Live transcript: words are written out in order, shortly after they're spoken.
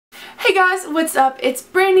Hey guys, what's up? It's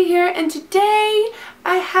Brandy here, and today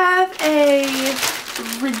I have a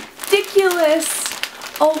ridiculous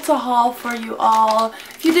Ulta haul for you all.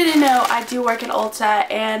 If you didn't know, I do work at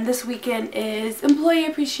Ulta, and this weekend is Employee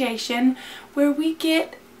Appreciation, where we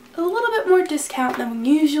get a little bit more discount than we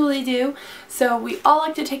usually do. So we all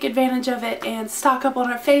like to take advantage of it and stock up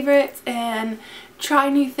on our favorites and try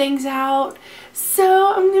new things out.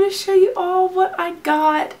 So I'm going to show you all what I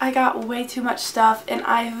got. I got way too much stuff, and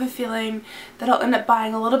I have a feeling that I'll end up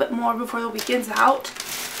buying a little bit more before the weekend's out.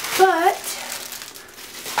 But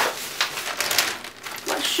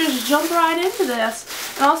let's just jump right into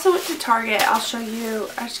this. I also went to Target. I'll show you.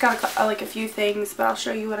 I just got a few things, but I'll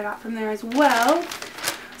show you what I got from there as well.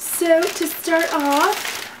 So to start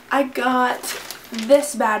off, I got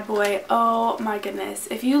this bad boy. Oh my goodness.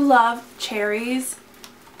 If you love cherries,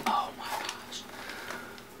 oh my gosh.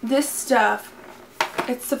 This stuff,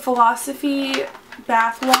 it's the Philosophy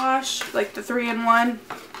bath wash, like the 3-in-1.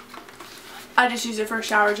 I just use it for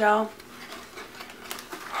shower gel.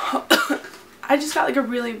 I just got like a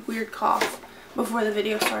really weird cough before the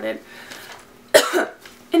video started.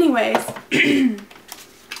 Anyways,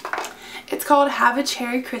 it's called Have a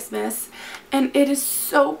Cherry Christmas, and it is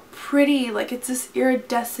so pretty. Like, it's this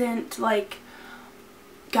iridescent, like,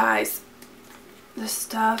 guys, this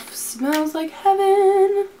stuff smells like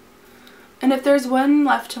heaven. And if there's one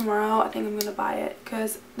left tomorrow, I think I'm gonna buy it,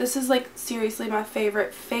 because this is like seriously my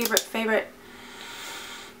favorite.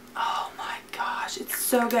 Oh my gosh, it's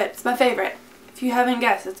so good. It's my favorite. If you haven't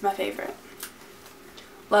guessed, it's my favorite.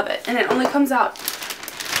 Love it. And it only comes out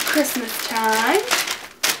Christmas time.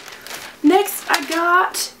 Next, I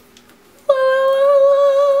got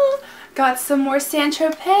some more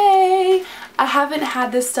Saint-Tropez. I haven't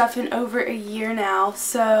had this stuff in over a year now,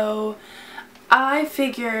 so I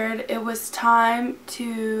figured it was time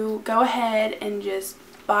to go ahead and just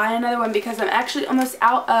buy another one, because I'm actually almost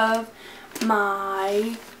out of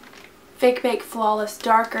my Fake Bake Flawless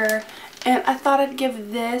Darker, and I thought I'd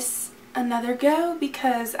give this another go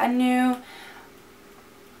because I knew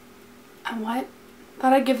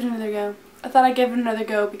thought I'd give it another go. I thought I'd give it another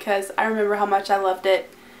go because I remember how much I loved it.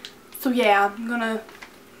 So yeah, I'm gonna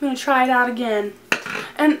try it out again.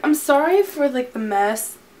 And I'm sorry for like the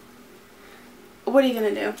mess. What are you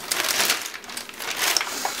gonna do?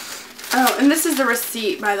 Oh, and this is the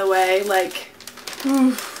receipt, by the way. Like,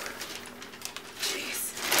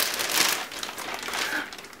 jeez.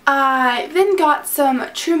 I then got some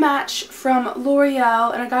True Match from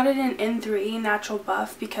L'Oreal, and I got it in N3 Natural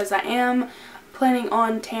Buff because I am planning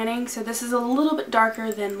on tanning, so this is a little bit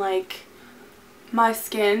darker than like my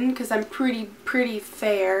skin because I'm pretty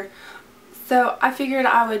fair. So I figured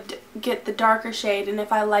I would get the darker shade, and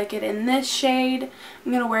if I like it in this shade,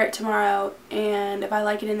 I'm going to wear it tomorrow, and if I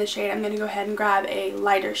like it in this shade, I'm going to go ahead and grab a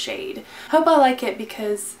lighter shade. Hope I like it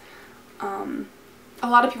because a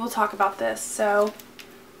lot of people talk about this, so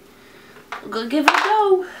I'm going to give it a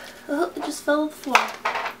go. Oh, it just fell on the floor.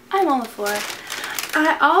 I'm on the floor.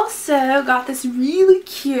 I also got this really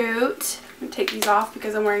cute, I'm going to take these off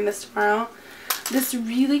because I'm wearing this tomorrow, this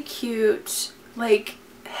really cute, like,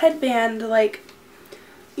 headband, like,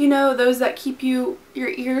 you know, those that keep your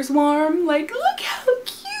ears warm. Like, look how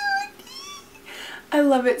cute. I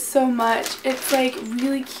love it so much. It's like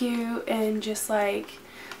really cute and just like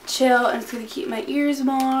chill, and it's gonna keep my ears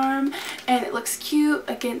warm, and it looks cute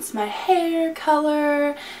against my hair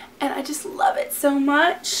color, and I just love it so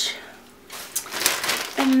much.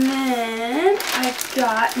 And then I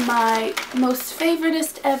got my most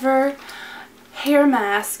favoritist ever hair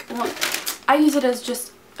mask. Well, I use it as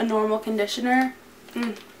just a normal conditioner.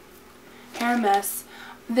 Hair mess.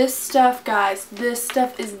 This stuff, guys, this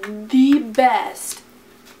stuff is the best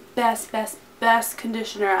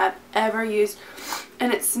conditioner I've ever used,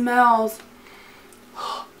 and it smells,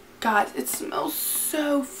 guys, it smells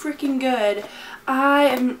so freaking good.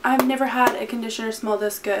 I've never had a conditioner smell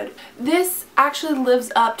this good. This actually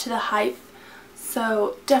lives up to the hype,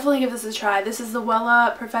 so definitely give this a try. This is the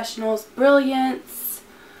Wella Professionals Brilliance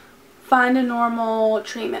Find a Normal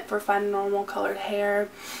treatment for fine and normal colored hair.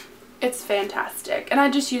 It's fantastic, and I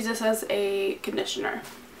just use this as a conditioner.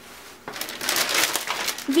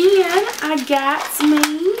 Then I got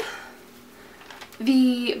me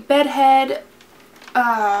the Bedhead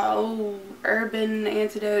Urban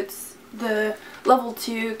Antidotes, the level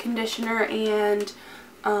 2 conditioner and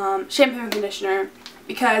shampoo and conditioner,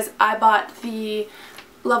 because I bought the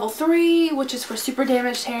level 3, which is for super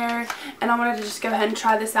damaged hair, and I wanted to just go ahead and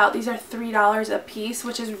try this out. These are $3 a piece,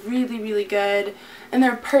 which is really good, and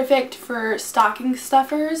they're perfect for stocking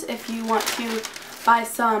stuffers if you want to by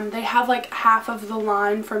some. They have like half of the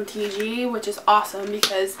line from TG, which is awesome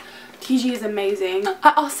because TG is amazing.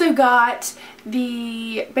 I also got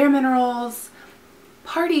the Bare Minerals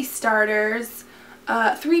Party Starters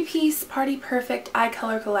 3-piece Party Perfect eye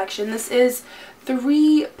color collection. This is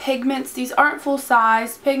 3 pigments. These aren't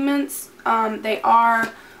full-size pigments. They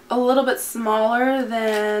are a little bit smaller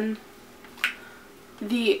than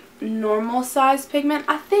the normal size pigment.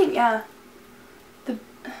 I think, yeah.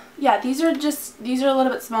 These are a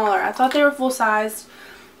little bit smaller. I thought they were full-sized,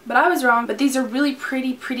 but I was wrong. But these are really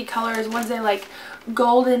pretty colors. One's a like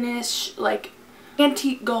goldenish, like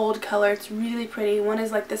antique gold color. It's really pretty. One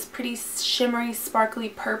is like this pretty shimmery, sparkly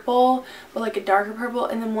purple, but like a darker purple.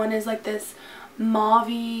 And then one is like this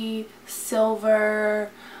mauve-y,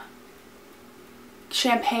 silver,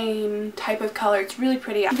 champagne type of color. It's really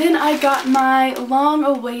pretty. Then I got my long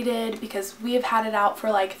awaited, because we have had it out for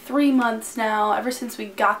like 3 months now, ever since we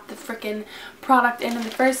got the freaking product in the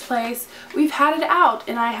first place. We've had it out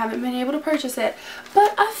and I haven't been able to purchase it,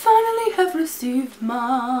 but I finally have received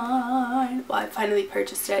mine. Well, I finally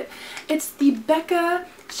purchased it. It's the Becca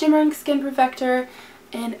Shimmering Skin Perfector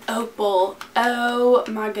in Opal. Oh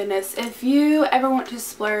my goodness. If you ever want to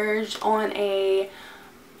splurge on a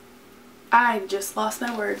I just lost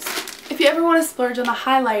my words. If you ever want to splurge on a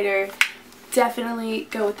highlighter, definitely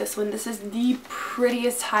go with this one. This is the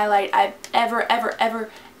prettiest highlight I've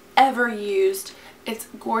ever used. It's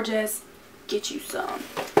gorgeous. Get you some.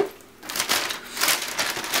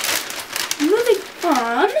 Moving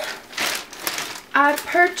on, I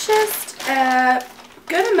purchased a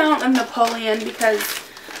good amount of Napoleon because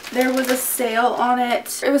there was a sale on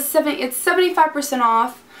it. It's 75%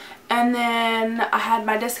 off. And then I had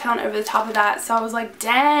my discount over the top of that. So I was like,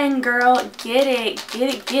 dang girl, get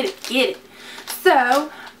it. So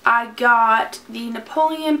I got the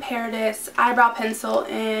Napoleon Paradis eyebrow pencil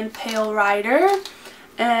in Pale Rider.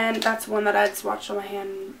 And that's one that I had swatched on my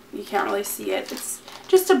hand. You can't really see it. It's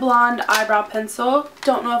just a blonde eyebrow pencil.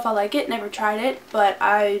 Don't know if I like it. Never tried it. But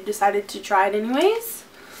I decided to try it anyways.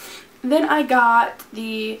 Then I got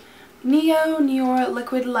the Neo Noir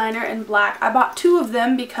liquid liner in black. I bought 2 of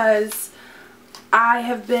them because I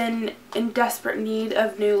have been in desperate need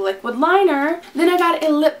of new liquid liner. Then I got a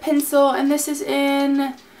lip pencil, and this is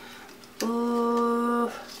in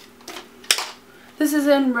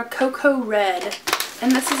Rococo Red.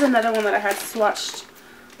 And this is another one that I had swatched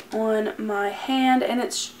on my hand, and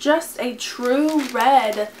it's just a true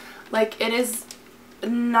red. Like, it is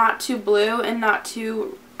not too blue and not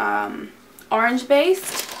too orange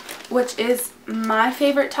based, which is my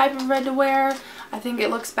favorite type of red to wear. I think it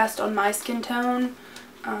looks best on my skin tone.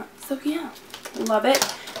 So yeah, love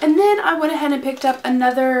it. And then I went ahead and picked up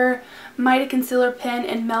another Mighty Concealer pen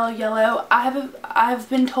in Mellow Yellow. I've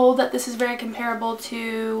been told that this is very comparable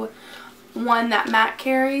to one that MAC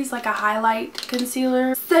carries, like a highlight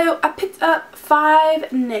concealer. So I picked up 5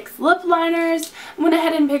 NYX lip liners. Went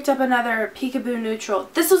ahead and picked up another Peekaboo Neutral.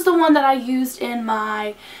 This was the one that I used in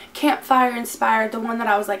my Campfire Inspired, the one that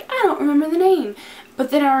I was like, I don't remember the name.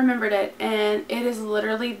 But then I remembered it, and it is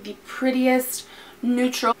literally the prettiest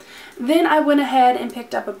neutral. Then I went ahead and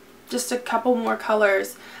picked up just a couple more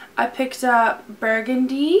colors. I picked up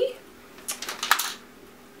Burgundy.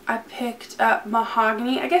 I picked up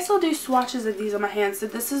Mahogany. I guess I'll do swatches of these on my hands. So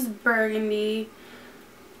this is Burgundy.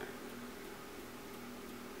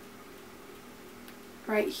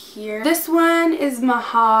 Right here. This one is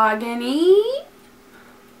Mahogany.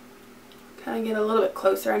 Kind of get a little bit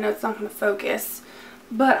closer. I know it's not going to focus,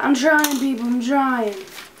 but I'm trying, people. I'm trying.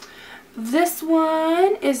 This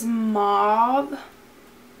one is Mauve.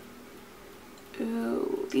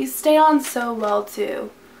 Ooh, these stay on so well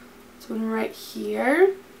too. This one right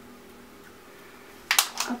here.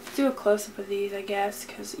 I'll do a close-up of these, I guess,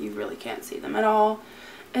 because you really can't see them at all.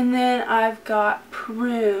 And then I've got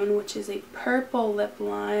Prune, which is a purple lip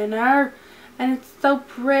liner, and it's so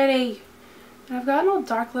pretty. And I've gotten all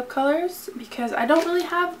dark lip colors because I don't really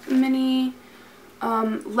have many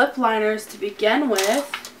lip liners to begin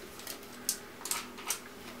with.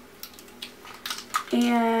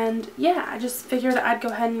 And yeah, I just figured I'd go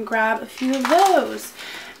ahead and grab a few of those.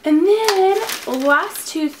 And then last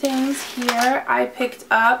 2 things here I picked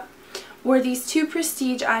up were these 2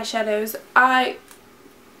 Prestige eyeshadows.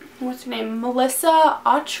 What's her name? Melissa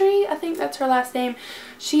Autry, I think that's her last name.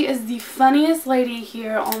 She is the funniest lady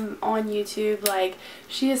here on YouTube. Like,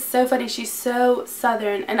 she is so funny. She's so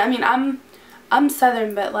southern. And I mean, I'm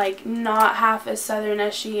southern, but like not half as southern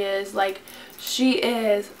as she is. Like, she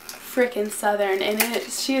is freaking southern, and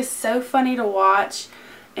she is so funny to watch.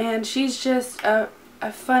 And she's just a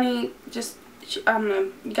funny, I don't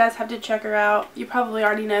know, you guys have to check her out. You probably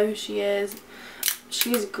already know who she is,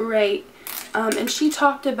 She is great. And she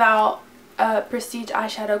talked about a prestige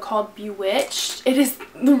eyeshadow called Bewitched. It is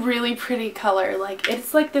the really pretty color. Like,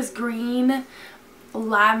 it's like this green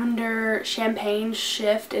lavender champagne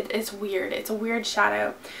shift. It's weird. It's a weird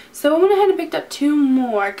shadow. So I went ahead and picked up 2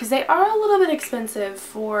 more because they are a little bit expensive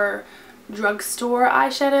for drugstore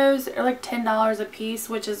eyeshadows. They're like $10 a piece,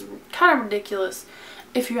 which is kind of ridiculous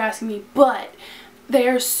if you're asking me, but they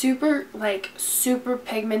are super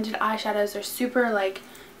pigmented eyeshadows. They're super like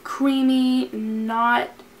creamy,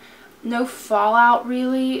 no fallout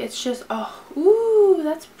really. It's just, oh, ooh,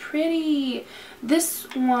 that's pretty. This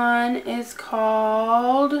one is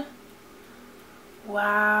called,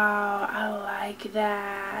 wow, I like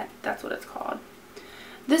that. That's what it's called.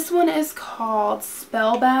 This one is called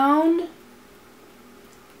Spellbound.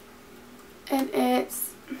 And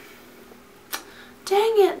it's,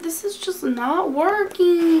 dang it, this is just not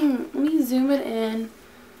working. Let me zoom it in.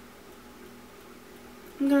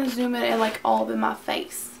 I'm going to zoom it in like all up in my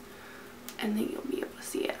face. And then you'll be able to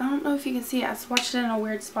see it. I don't know if you can see it. I just watched it in a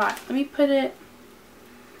weird spot. Let me put it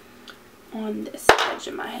on this edge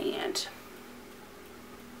of my hand.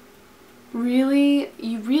 Really?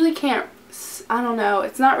 You really can't, I don't know.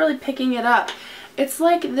 It's not really picking it up. It's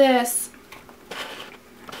like this.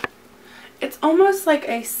 It's almost like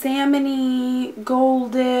a salmon-y,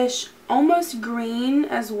 goldish, almost green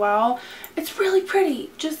as well. It's really pretty.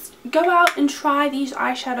 Just go out and try these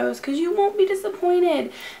eyeshadows because you won't be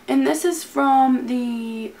disappointed. And this is from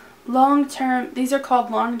the long-term, these are called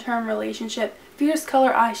long-term relationship Fierce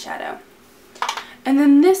Color eyeshadow. And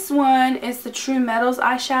then this one is the True Metals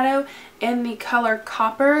eyeshadow in the color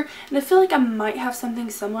Copper. And I feel like I might have something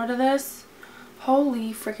similar to this.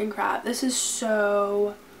 Holy freaking crap. This is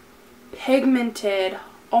so pigmented.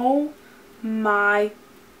 Oh my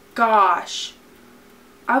gosh.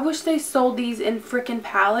 I wish they sold these in freaking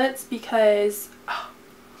palettes because, oh,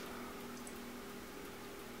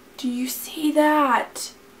 do you see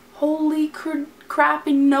that? Holy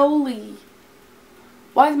crappy-noli.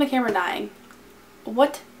 Why is my camera dying?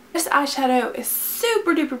 What? This eyeshadow is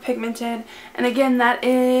super duper pigmented, and again, that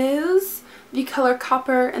is the color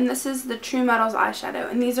Copper, and this is the True Metals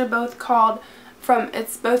eyeshadow, and these are both called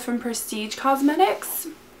it's both from Prestige Cosmetics.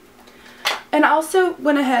 And I also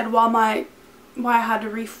went ahead while I had to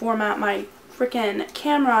reformat my freaking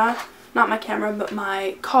camera, not my camera, but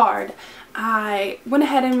my card. I went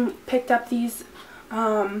ahead and picked up these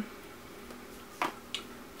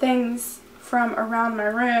things from around my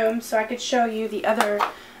room so I could show you the other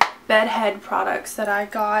bedhead products that I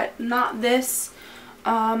got. Not this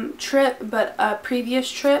trip, but a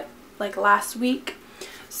previous trip, like last week.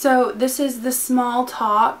 So this is the Small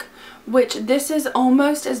Talk, which this is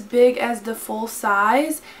almost as big as the full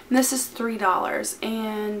size, and this is $3,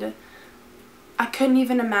 and I couldn't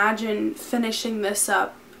even imagine finishing this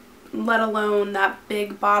up, let alone that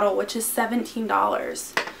big bottle, which is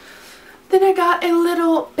 $17. Then I got a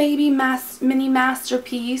little baby mini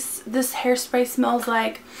masterpiece. This hairspray smells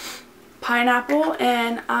like pineapple,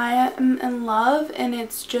 and I am in love, and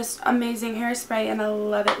it's just amazing hairspray, and I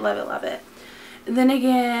love it, love it, love it. And then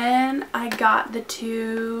again, I got the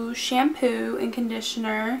 2 shampoo and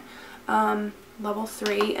conditioner, level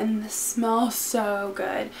 3, and this smells so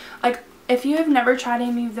good. Like, if you have never tried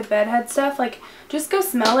any of the bedhead stuff, like, just go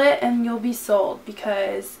smell it and you'll be sold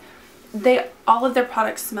because all of their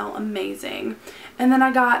products smell amazing. And then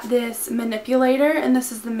I got this manipulator, and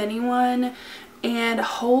this is the mini one. And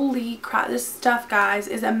holy crap, this stuff, guys,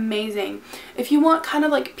 is amazing. If you want kind of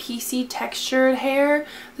like piecey textured hair,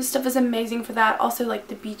 this stuff is amazing for that. Also like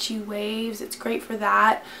the beachy waves, it's great for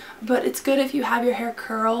that. But it's good if you have your hair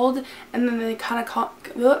curled and then they kind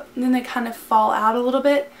of fall out a little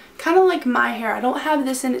bit. Kind of like my hair. I don't have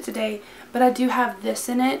this in it today, but I do have this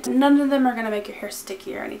in it. None of them are going to make your hair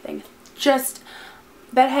sticky or anything. Just,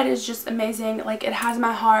 bedhead is just amazing. Like, it has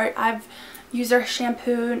my heart. I've used our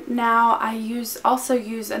shampoo now. I also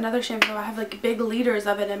use another shampoo. I have like big liters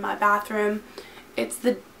of it in my bathroom. It's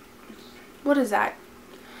the, what is that?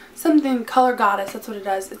 Something Color Goddess, that's what it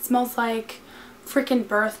does. It smells like freaking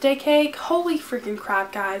birthday cake. Holy freaking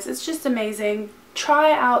crap, guys. It's just amazing.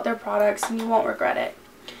 Try out their products and you won't regret it.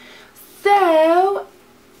 So,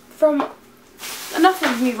 enough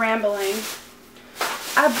of me rambling.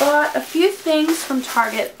 I bought a few things from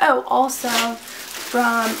Target. Oh, also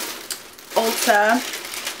from Ulta.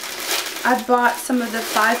 I bought some of the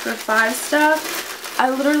 5 for $5 stuff. I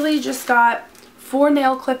literally just got 4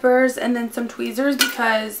 nail clippers and then some tweezers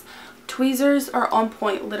because tweezers are on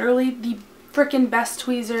point. Literally the freaking best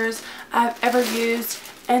tweezers I've ever used,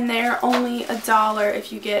 and they're only $1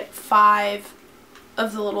 if you get 5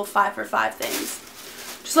 of the little 5 for $5 things.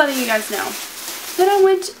 Just letting you guys know. Then I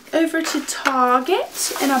went over to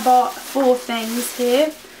Target and I bought 4 things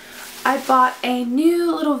here. I bought a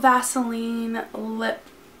new little Vaseline lip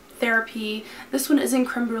therapy. This one is in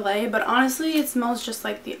creme brulee, but honestly it smells just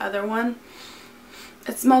like the other one.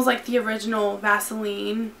 It smells like the original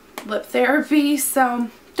Vaseline lip therapy, so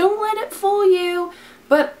don't let it fool you.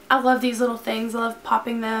 But I love these little things. I love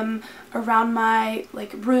popping them around my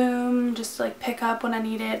room, just to pick up when I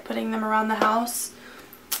need it, putting them around the house.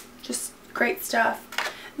 Just great stuff.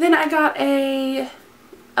 Then I got a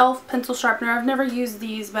e.l.f. pencil sharpener. I've never used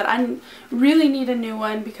these, but I really need a new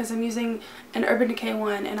one because I'm using an Urban Decay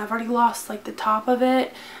one and I've already lost the top of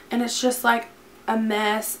it, and it's just a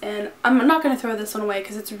mess. And I'm not going to throw this one away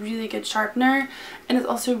because it's a really good sharpener and it's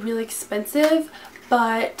also really expensive,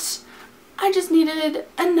 but I just needed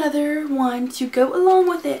another one to go along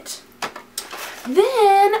with it.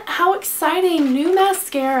 Then, how exciting, new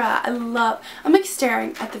mascara. I'm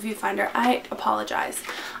staring at the viewfinder. I apologize.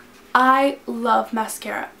 I love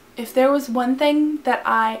mascara. If there was one thing that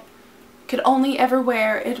I could only ever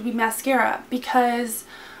wear, it would be mascara, because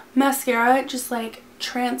mascara just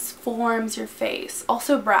transforms your face.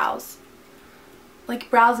 Also brows.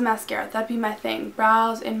 Brows and mascara. That'd be my thing.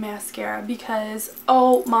 Brows and mascara, because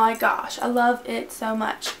oh my gosh, I love it so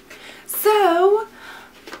much. So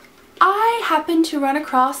I happened to run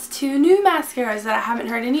across 2 new mascaras that I haven't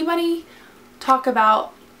heard anybody talk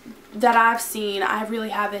about that I've seen. I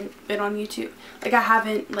really haven't been on YouTube. I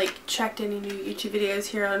haven't checked any new YouTube videos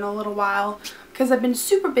here in a little while because I've been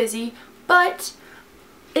super busy, but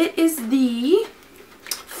it is the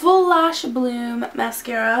Full Lash Bloom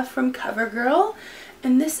mascara from CoverGirl,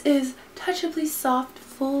 and this is touchably soft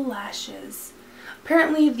full lashes.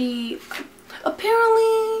 Apparently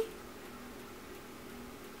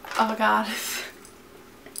oh god.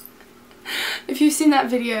 If you've seen that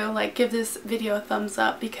video, give this video a thumbs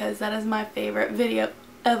up because that is my favorite video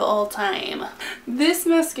of all time. This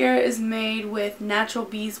mascara is made with natural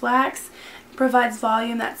beeswax. It provides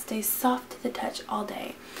volume that stays soft to the touch all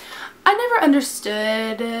day. I never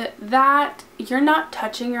understood that you're not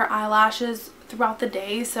touching your eyelashes throughout the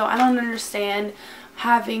day, so I don't understand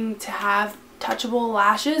having to have touchable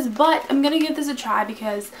lashes, but I'm gonna give this a try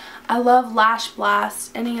because I love Lash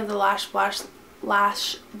Blast, any of the Lash Blast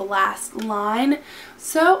line,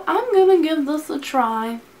 so I'm gonna give this a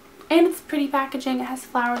try. And it's pretty packaging, it has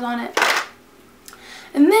flowers on it.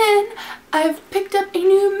 And then I've picked up a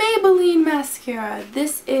new Maybelline mascara.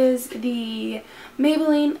 This is the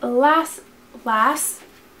Maybelline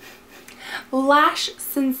Lash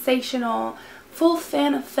Sensational Full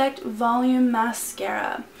Fan Effect Volume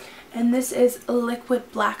Mascara. And this is a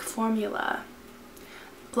liquid black formula.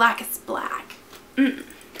 Black is black.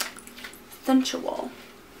 Sensual.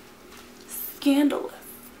 Scandalous.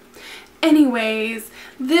 Anyways,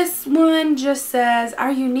 this one just says,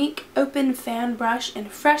 our unique open fan brush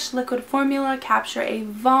and fresh liquid formula capture and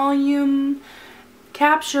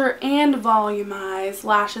volumize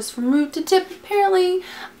lashes from root to tip. Apparently,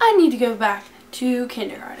 I need to go back to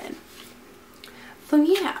kindergarten. So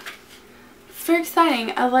yeah, it's very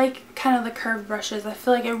exciting. I like kind of the curved brushes. I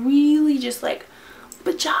feel like it really just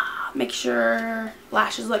make sure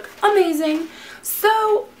lashes look amazing.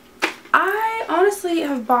 So I honestly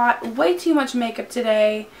have bought way too much makeup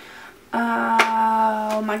today.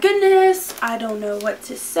 Oh my goodness, I don't know what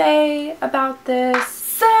to say about this.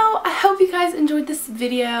 So I hope you guys enjoyed this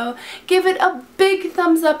video. Give it a big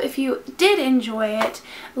thumbs up if you did enjoy it.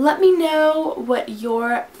 Let me know what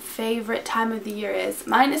your favorite time of the year is.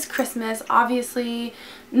 Mine is Christmas, obviously,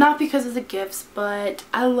 not because of the gifts, but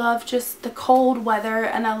I love just the cold weather,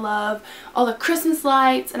 and I love all the Christmas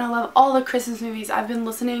lights, and I love all the Christmas movies. I've been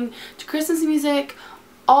listening to Christmas music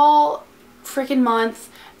all freaking month,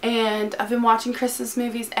 and I've been watching Christmas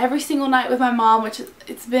movies every single night with my mom, which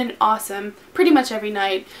it's been awesome. Pretty much every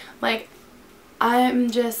night. I'm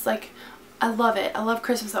just I love it. I love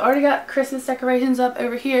Christmas. I already got Christmas decorations up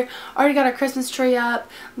over here. Already got a Christmas tree up.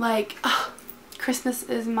 Oh, Christmas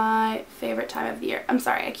is my favorite time of the year. I'm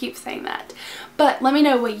sorry, I keep saying that. But let me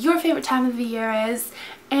know what your favorite time of the year is.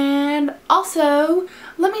 And also,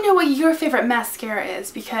 let me know what your favorite mascara is,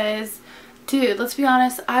 because dude, let's be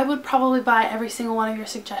honest, I would probably buy every single one of your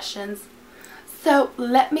suggestions. So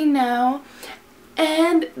let me know.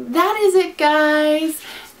 And that is it, guys.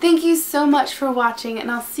 Thank you so much for watching, and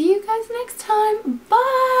I'll see you guys next time.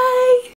 Bye!